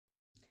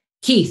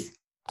Keith,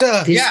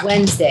 this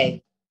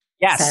Wednesday,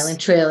 yes, Silent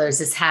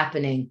Trailers is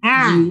happening.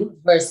 You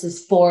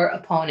versus 4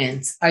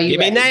 opponents. Are you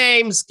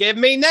ready? Give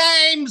me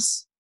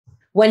names.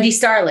 Wendi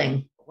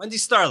Starling. Wendi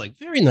Starling,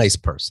 very nice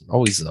person.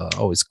 Always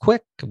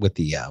quick with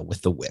the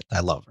wit.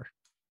 I love her.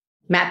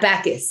 Matt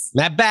Bachus.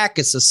 Matt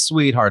Bachus, a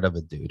sweetheart of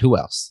a dude. Who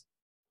else?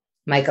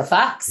 Myka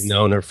Fox.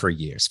 Known her for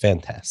years.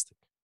 Fantastic.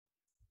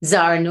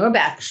 Zahra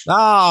Noorbakhsh.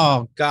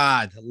 Oh,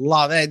 God.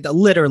 Love it.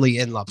 Literally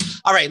in love.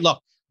 All right,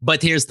 look.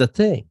 But here's the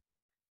thing.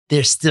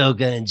 They're still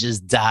going to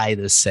just die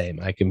the same.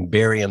 I can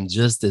bury them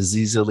just as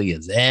easily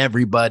as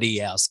everybody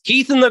else.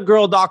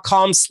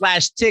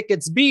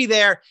 KeithandTheGirl.com/tickets. Be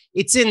there.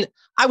 It's in,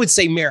 I would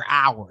say, mere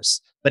hours.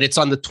 But it's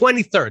on the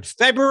 23rd,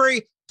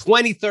 February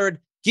 23rd.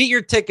 Get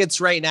your tickets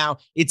right now.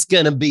 It's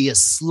going to be a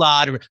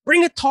slaughter.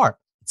 Bring a tarp.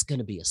 It's going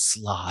to be a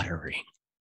slaughtering.